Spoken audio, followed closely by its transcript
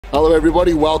Hello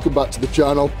everybody, welcome back to the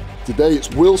channel. Today it's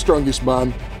World's Strongest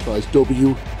Man tries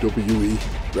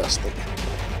WWE Wrestling.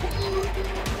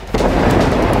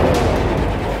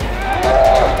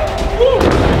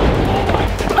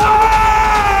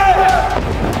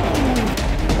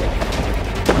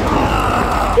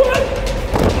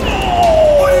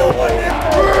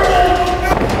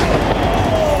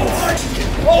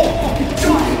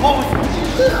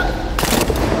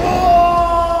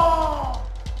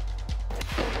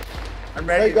 I'm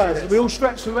ready. Hey guys, are we all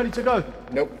stretched and ready to go?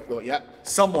 Nope, not yet.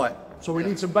 Somewhat. So we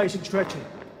need some basic stretching.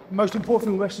 The most important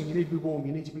thing in wrestling, you need to be warm,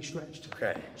 you need to be stretched.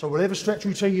 Okay. So whatever stretch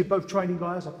routine you're both training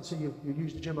guys, I can see you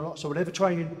use the gym a lot, so whatever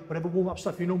training, whatever warm-up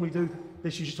stuff you normally do,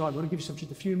 this is your time. We're going to give yourself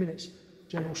just a few minutes,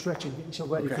 general stretching, get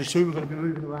yourself ready, because soon we're going to be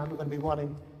moving around, we're going to be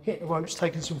running, hitting the ropes,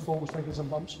 taking some falls, taking some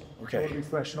bumps. Okay. You want to be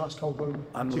fresh, nice cold room.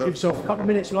 So give yourself a couple of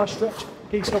minutes, nice stretch,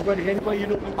 get yourself ready any way you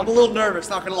look. I'm a little nervous,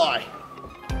 not gonna lie.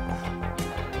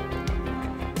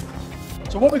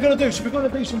 So what we're going to do, so we're going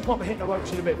to do some proper hitting the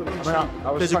ropes in a bit. We're going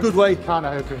to there's a good way. Kind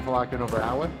of hoping for like another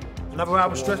hour. Another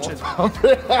hour stretching. Do you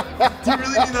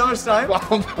really need that much time?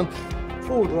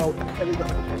 Forward roll. There we go.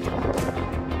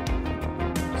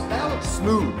 That looks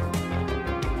smooth.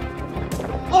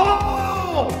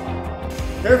 Oh!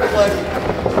 Careful, leg.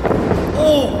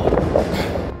 Oh!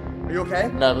 Are you okay?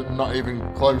 Never, not even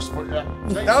close, but yeah.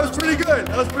 That was pretty good.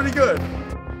 That was pretty good.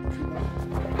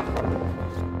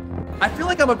 I feel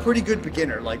like I'm a pretty good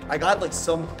beginner. Like I got like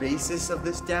some basis of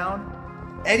this down.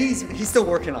 Eddie's he's still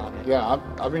working on it. Yeah,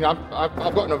 I've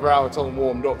got another hour till I'm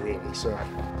warmed up really, so.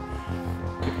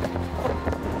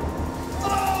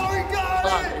 Oh, we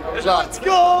got it! Let's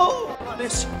go! Like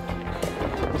this.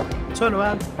 Turn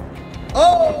around.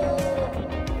 Oh!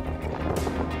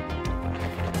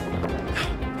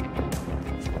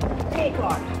 Oh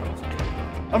God!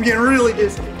 I'm getting really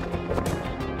dizzy.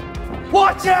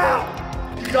 Watch out!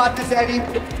 You got this, Eddie.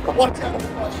 Watch out.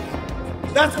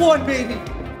 That's one, baby.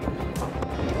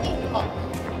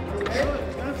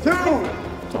 2,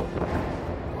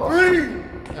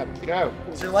 3. Go.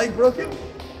 Is your leg broken?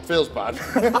 Feels bad.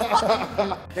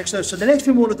 So the next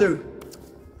thing we want to do,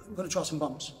 we're going to try some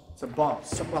bumps. Some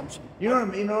bumps. Some bumps. You know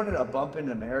what a bump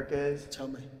in America is? Tell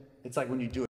me. It's like when you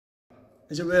do it.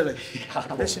 Is it really?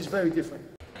 Yeah. This is very different.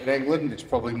 In England, it's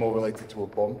probably more related to a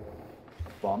bum.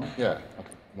 Bum? Yeah,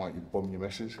 like you bum your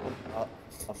missus.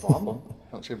 A bum?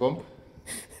 That's your bum.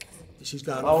 This is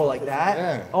going Oh, like that?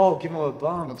 Yeah. Oh, give him a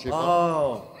bump. That's your bum.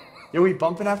 Oh. Yo, we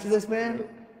bumping after this, man?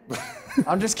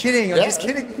 I'm just kidding. I'm just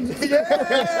kidding. Yeah!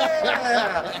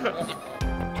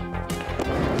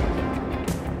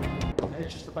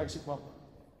 It's just a basic bump.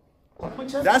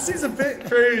 That seems a bit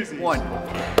crazy. 1.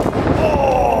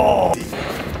 Oh!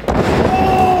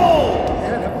 Oh!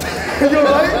 You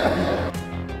alright?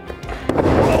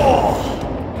 Oh!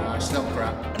 No, it's still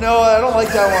crap. No, I don't like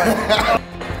that one.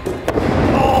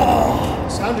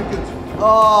 Sounded good.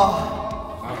 Oh!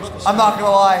 I'm not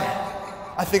gonna lie.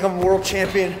 I think I'm world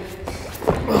champion.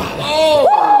 Oh!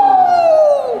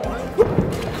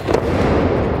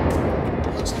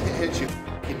 Looks like it hit you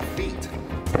in feet.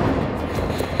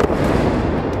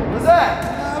 What's that?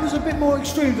 That was a bit more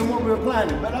extreme than what we were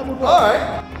planning, but that would work.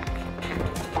 Alright.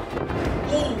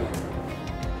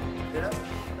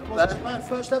 That's planned.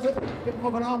 First ever, a bit more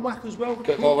of an arm whack as well.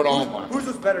 Bit more of an arm whack. Who's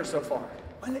was better so far?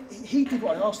 Well, he did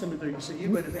what I asked him to do, you see, he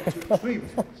went a bit too extreme.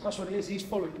 That's what it is, he's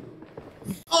following you.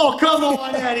 Oh, come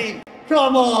on, Eddie!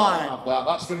 Come on! Well,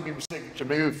 that's going to be my signature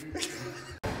move.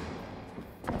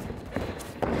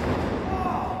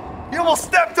 You almost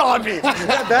stepped on me! Is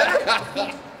that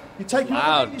better? You take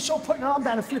you're sort of putting an arm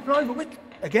down and flipping over. Which,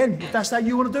 again, if that's how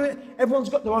you want to do it, everyone's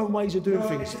got their own ways of doing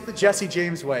things. It's the Jesse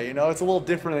James way, you know? It's a little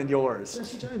different than yours.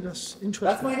 Jesse James, that's interesting.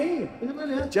 That's my name. Is it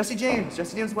really? Jesse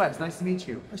James West. Nice to meet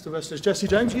you. That's the wrestler's Jesse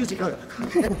James. Here's it go.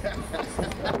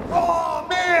 Oh,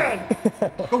 man!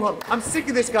 Come on. I'm sick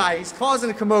of this guy. He's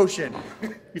causing a commotion.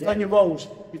 You've done your rolls.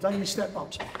 You've done your step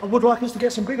bumps. I would like us to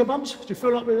get some bigger bumps. Do you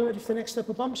feel like we're ready for the next step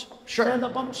of bumps? Sure.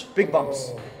 Stand-up bumps? Big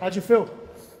bumps. How do you feel?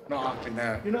 Not happy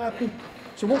now. You're not happy?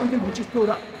 So what we do, we just build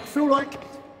up. Feel like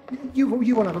you want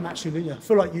to have a match soon, don't you?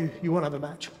 Feel like you want to have a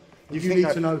match. You need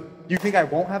to know. You think I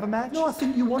won't have a match? No, I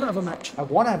think you want to have a match. I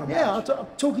want to have a match. Yeah, I'm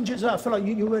talking to you. I feel like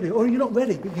you're ready, or you're not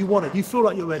ready, but you want it. You feel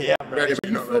like you're ready. Yeah, I'm ready, but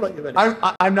You you're feel not like you're ready.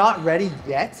 I'm not ready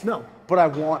yet. No. But I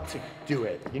want to do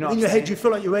it. You know. In your head, you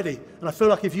feel like you're ready, and I feel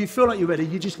like if you feel like you're ready,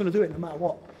 you're just going to do it no matter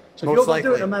what. So if you're going to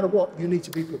do it no matter what, you need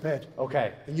to be prepared.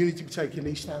 Okay. And you need to be taking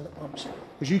these stand-up bumps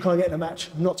because you can't get in a match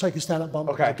and not take a stand-up bump.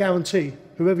 Okay. I guarantee,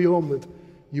 whoever you're on with,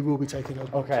 you will be taking those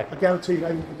bumps. Okay. I guarantee you,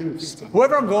 they will do it.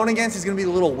 Whoever I'm going against is going to be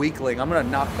the little weakling. I'm going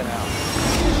to knock them out.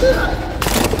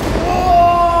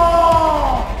 Oh!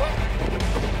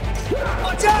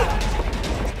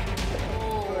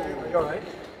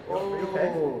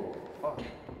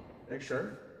 Are you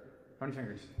sure? How many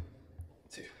fingers?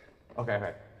 2. Okay,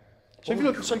 okay. So if you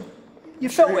look, so you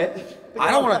felt it.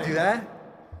 I don't want to do that.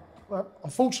 Well,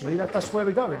 unfortunately, that's where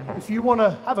we're going. If you want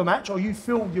to have a match or you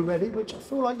feel you're ready, which I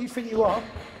feel like you think you are,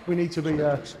 we need to be.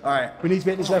 All right. We need to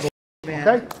be at this level. Man.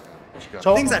 Okay.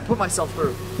 So Things I put myself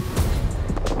through.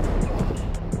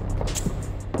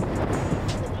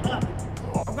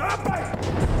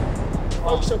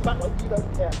 Oh, so back like you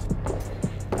don't care.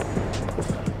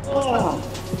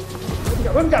 Oh.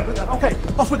 Let me go. Okay,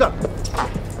 off we go.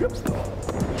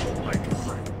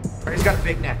 He's got a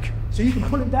big neck. So you can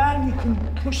pull him down, you can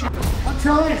push him. I'm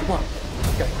trying. Come on.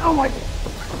 Okay. Oh my.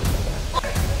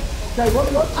 Okay, what?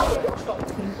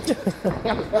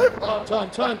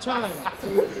 Time.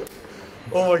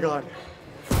 Oh my god.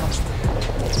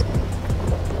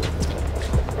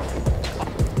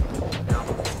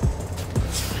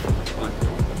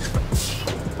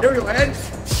 Here we go, Ed.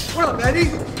 What up, Eddie?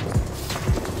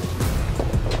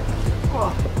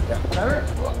 Better?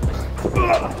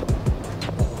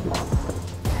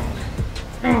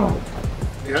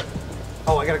 Yeah.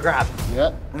 Oh, I gotta grab.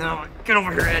 Yeah. No, get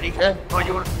over here, Eddie. Yeah. Oh,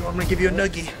 you want me to give you a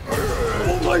nuggie?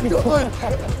 Oh my god.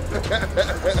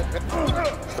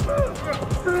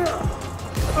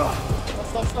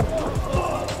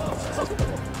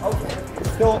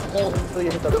 Still hold until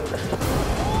you hit the.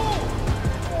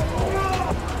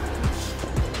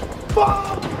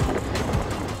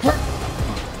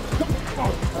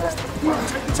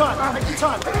 Take your time. Take your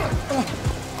time.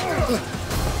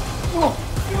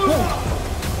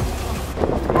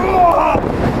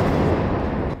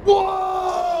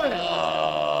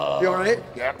 You alright?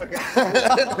 Yeah.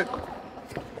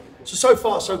 So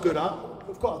far, so good, huh?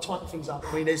 We've got to tighten things up.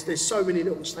 I mean, there's so many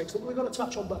little mistakes that we're going to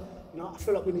touch on, but I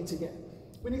feel like we need to get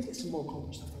some more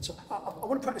confidence stuff. And so I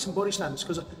want to practice some body slams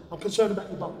because I'm concerned about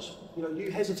your bumps. You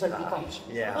hesitate with your bumps.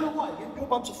 Yeah. I don't know why. Your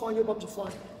bumps are fine. Your bumps are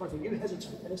fine. I think you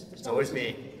hesitate. It's always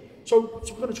me. So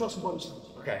we're going to try some body slams.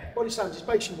 Okay. Body slams is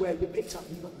basically where you're picked up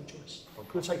and you've got no choice.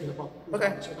 You're taking a bump.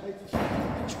 Okay.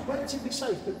 It's relatively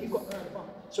safe, but you've got to land a bump.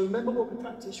 So remember what we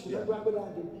practice. Remember how we're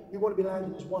landing. You want to be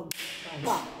landing as one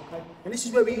bump, okay? And this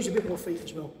is where we use a bit more feet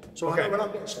as well. So I know when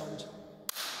I'm getting slammed.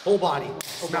 Whole body.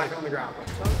 Smack on the ground.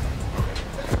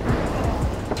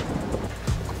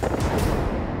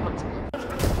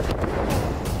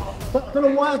 But I don't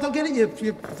know why I don't get it.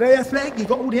 You're very athletic, you've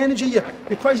got all the energy, you're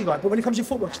a crazy guy. But when it comes to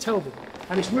footwork, it's terrible.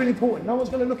 And it's really important. No one's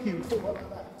going to look at you in footwork like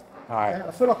that. All right.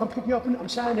 I feel like I'm picking you up and I'm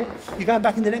saying it. You're going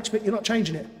back in the next bit, you're not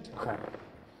changing it. Okay.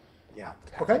 Yeah.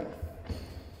 Okay?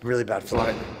 Really bad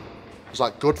It's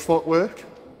like good footwork,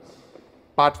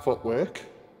 bad footwork,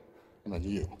 and then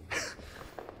you.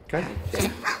 Okay.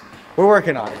 We're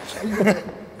working on it.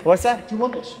 What's that? Do you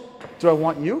want this? Do I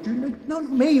want you? No, not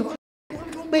me. What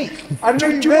me? I don't know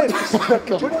you meant.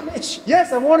 Do you want this?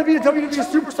 Yes, I want to be a WWE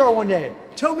superstar one day.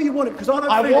 Tell me you want it, because I don't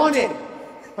I feel want it. it.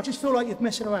 I just feel like you're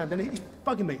messing around and it's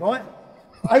bugging me, all right?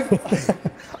 I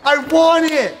want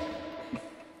it.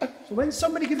 So when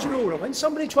somebody gives you an order, when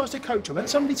somebody tries to coach you, when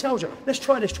somebody tells you, let's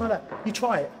try this, try that, you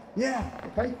try it. Yeah.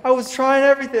 Okay? I was trying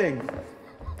everything.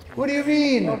 What do you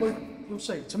mean? Well, we'll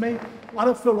see. To me, I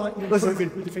don't feel like you're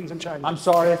improving with the things I'm changing. I'm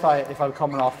sorry if I'm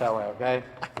coming off that way, okay?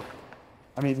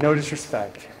 I mean, no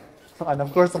disrespect. And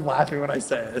of course I'm laughing when I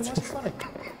say it. Why is it funny?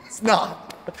 It's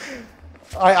not.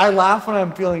 I laugh when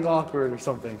I'm feeling awkward or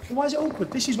something. Why is it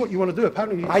awkward? This is what you want to do.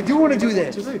 Apparently, I do want to do you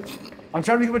this. to do. I'm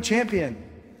trying to become a champion.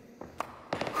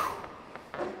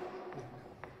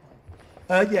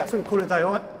 Yeah, I think we'll call it a day,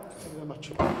 all right? Thank you very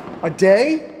much. A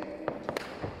day?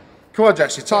 Come on,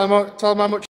 Jesse, tell him how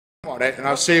much you want it and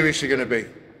how serious you're going to be.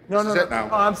 No, This is it now.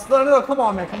 No, come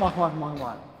on, man. Come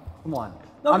on.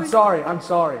 No, I'm sorry.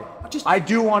 just- I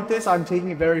do want this. I'm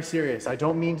taking it very serious. I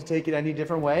don't mean to take it any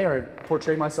different way or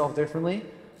portray myself differently.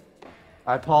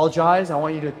 I apologize. I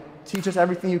want you to teach us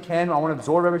everything you can. I want to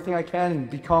absorb everything I can and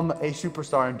become a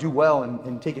superstar and do well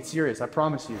and take it serious. I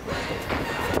promise you.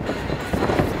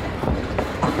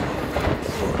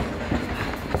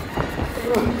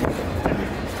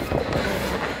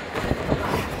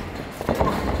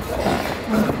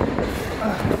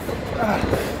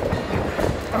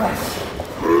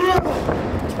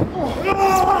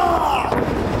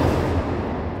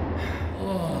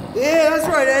 Yeah, that's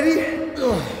right, Eddie.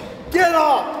 Get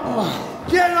up!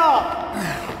 Get up!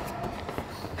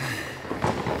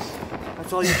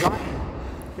 That's all you got?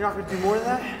 You're not gonna do more than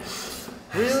that?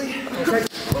 Really?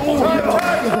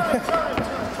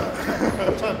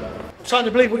 I'm starting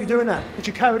to believe what you're doing now, but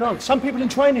you carried on. Some people in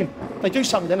training, they do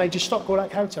something, then they just stop all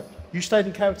that character. You stayed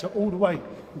in character all the way.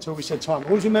 until we said time.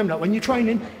 Always remember that when you're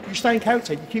training, you stay in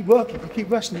character, you keep working, you keep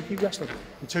wrestling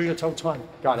until you're told time.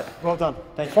 Got it. Well done.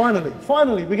 Thank you.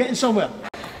 Finally, we're getting somewhere.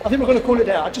 I think we're going to call it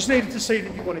there. I just needed to see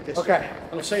that you wanted this. Okay.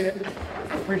 And I've seen it.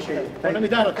 Appreciate it. Let me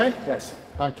down, okay? Yes.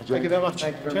 Thank you, James. Thank you very much.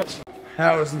 Thank you very Cheers.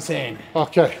 That was insane.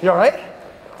 Okay. You all right?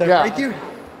 Did Yeah. I break you?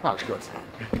 That's good.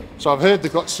 So I've heard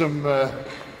they've got some...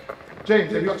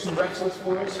 James, have you got some wrestlers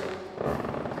for us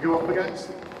to go up against?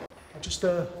 I'm just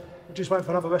waiting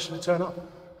for another wrestler to turn up.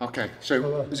 Okay,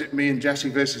 so is it me and Jesse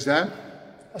versus them?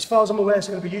 As far as I'm aware, it's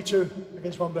going to be you two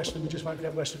against one wrestler. We're just waiting for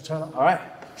that wrestler to turn up. All right.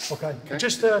 Okay.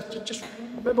 Just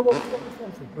remember what we've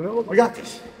gone through. Remember what We got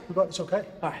this. we got this, okay?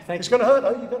 All right, thanks. It's going to hurt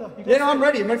though. You gotta Yeah, no, I'm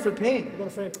ready. I'm ready for the pain. You gotta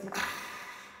feel it.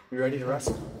 You ready to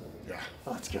wrestle? Yeah.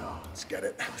 Let's go. Let's get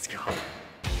it. Let's go.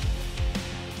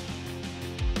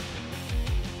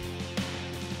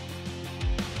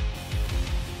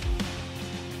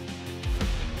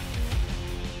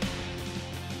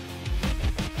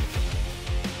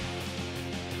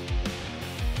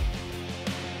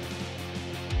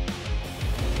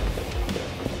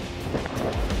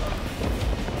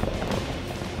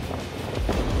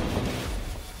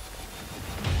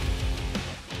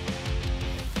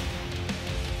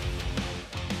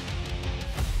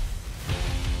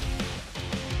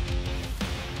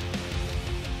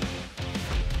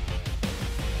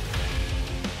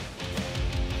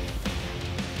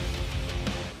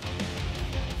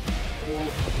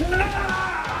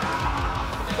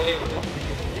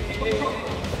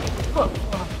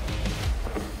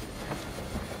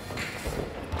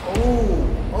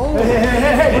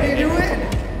 Hey, what are you doing?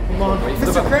 Come on.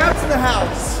 Mr. Krabs in the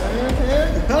house.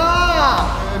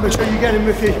 Ah! Make sure you get him,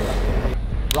 Mickey.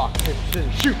 Rock, paper,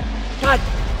 scissors, shoot! God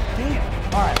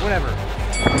damn. All right, whatever.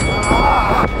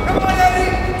 Come on, Eddie!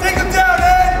 Take him down,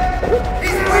 Ed!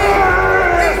 He's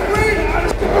weak!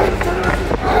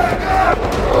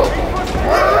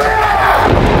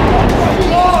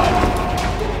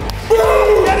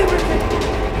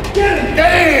 Get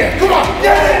in here! Come on!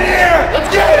 Get in here! Let's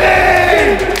get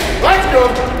in! Let's go!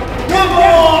 Come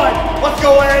on! Let's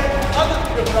go, Ed!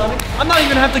 I'm not even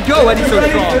gonna have to go, Eddie's so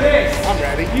Ready for strong. this? I'm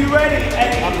ready. You ready,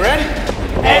 Eddie? I'm ready.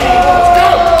 Eddie! Let's go!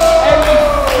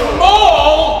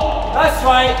 Oh! That's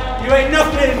right. You ain't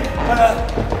nothing but a...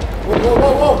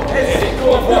 Whoa. Eddie,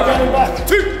 go on, Getting back.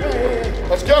 Two.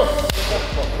 Let's go.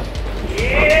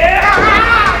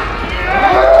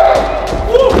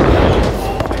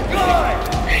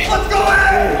 Let's go,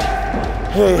 Ed!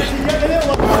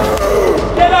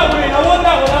 Get out with it. I want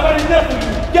that one. I've had enough of you.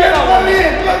 Get out. Let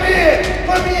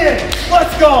me in.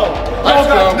 Let's go. Let's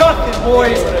Y'all got go. nothing,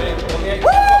 boys.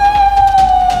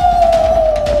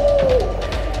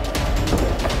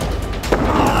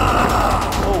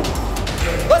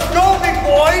 Let's go, big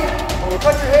boy.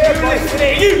 Cut your hair, buddy.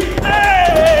 You.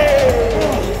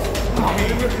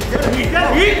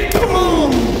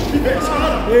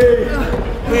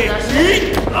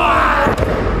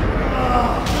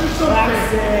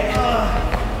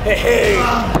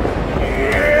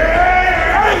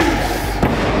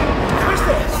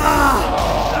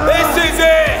 This is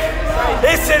it!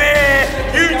 Listen here,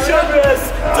 you jumpers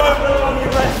don't belong in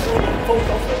wrestling.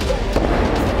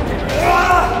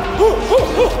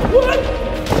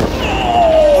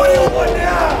 What do you want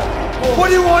now? What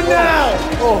do you want now?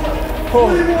 What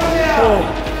do you want now?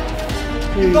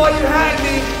 You thought you had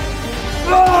me.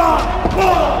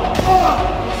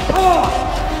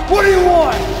 What do you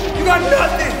want? You got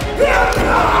nothing.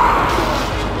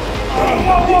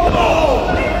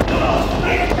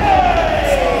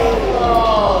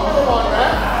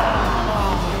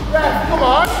 Come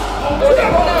on.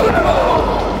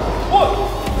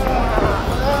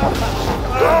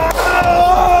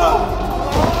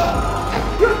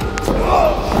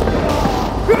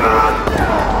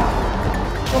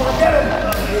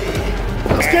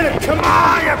 Let's get him. Come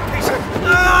on, you piece of...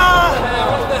 Come on.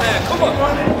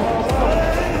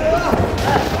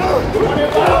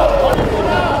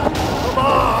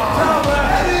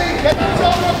 Get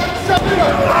yourself up and shove it up.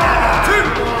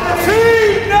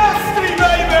 Team Nasty,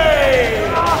 baby!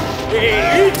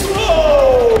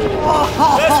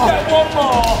 Let's get one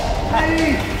more.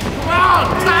 Come on.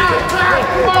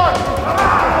 Come on.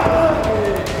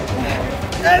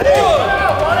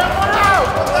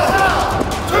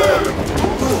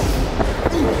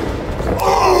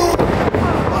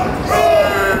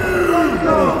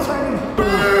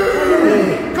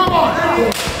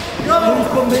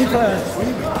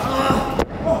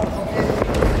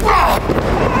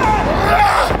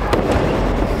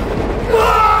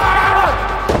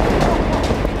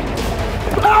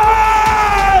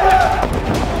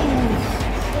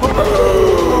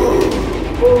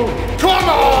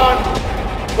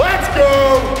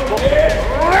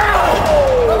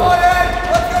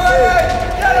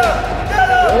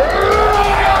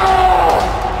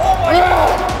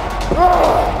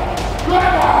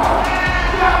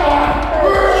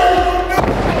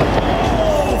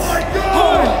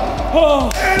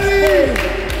 Eddie!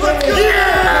 Let's go!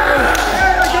 Yeah!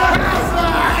 Hey, I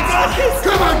got this!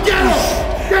 Come on, get him!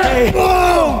 Get him!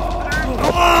 Boom!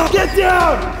 Get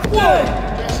down! 1,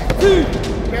 2,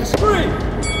 3.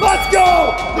 Let's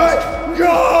go! Let's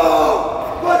go!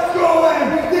 Let's go, man!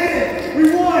 We did it! We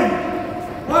won!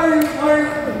 Why are you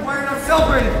not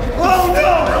celebrating? Oh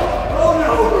no! Oh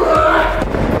no!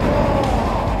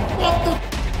 What the?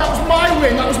 That was my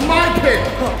win. That was my pick.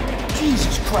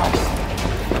 Jesus Christ.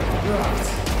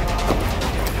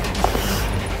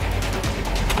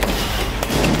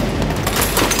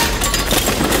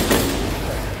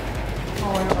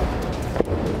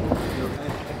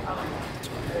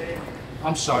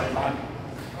 I'm sorry, man.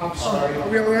 I'm sorry. Are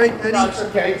we alright, Eddie? No, it's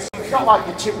okay. It's not like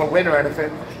you took my win or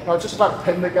anything. No, just about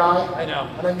pin the guy. I know.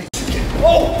 And then you took it.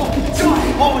 Oh!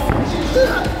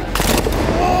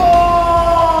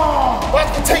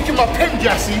 That's for taking my pin,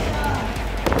 Jesse.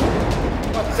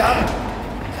 What's up?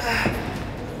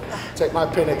 Take my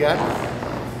pin again.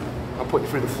 I'll put you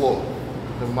through the floor.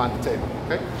 Never mind the table,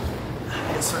 okay?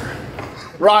 Yes, sir.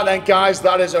 Right then, guys,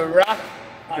 that is a wrap.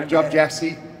 Good job,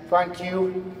 Jesse. Thank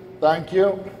you,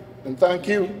 and thank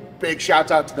you. Big shout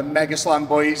out to the Megaslam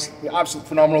boys. They're absolutely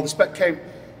phenomenal. They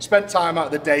spent time out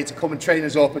of the day to come and train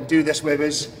us up and do this with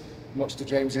us, much to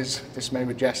James's dismay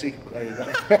with Jesse. There you go.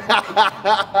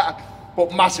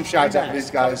 But massive shout out to these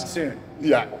guys. Soon.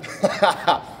 Yeah.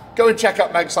 Go and check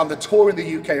out Megaslam. They're touring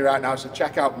the UK right now, so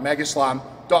check out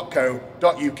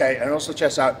megaslam.co.uk and also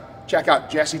check out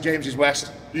Jesse James's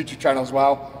West YouTube channel as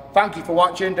well. Thank you for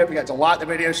watching. Don't forget to like the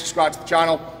video, subscribe to the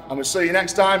channel, and we'll see you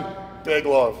next time. Big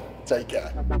love. Take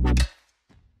care.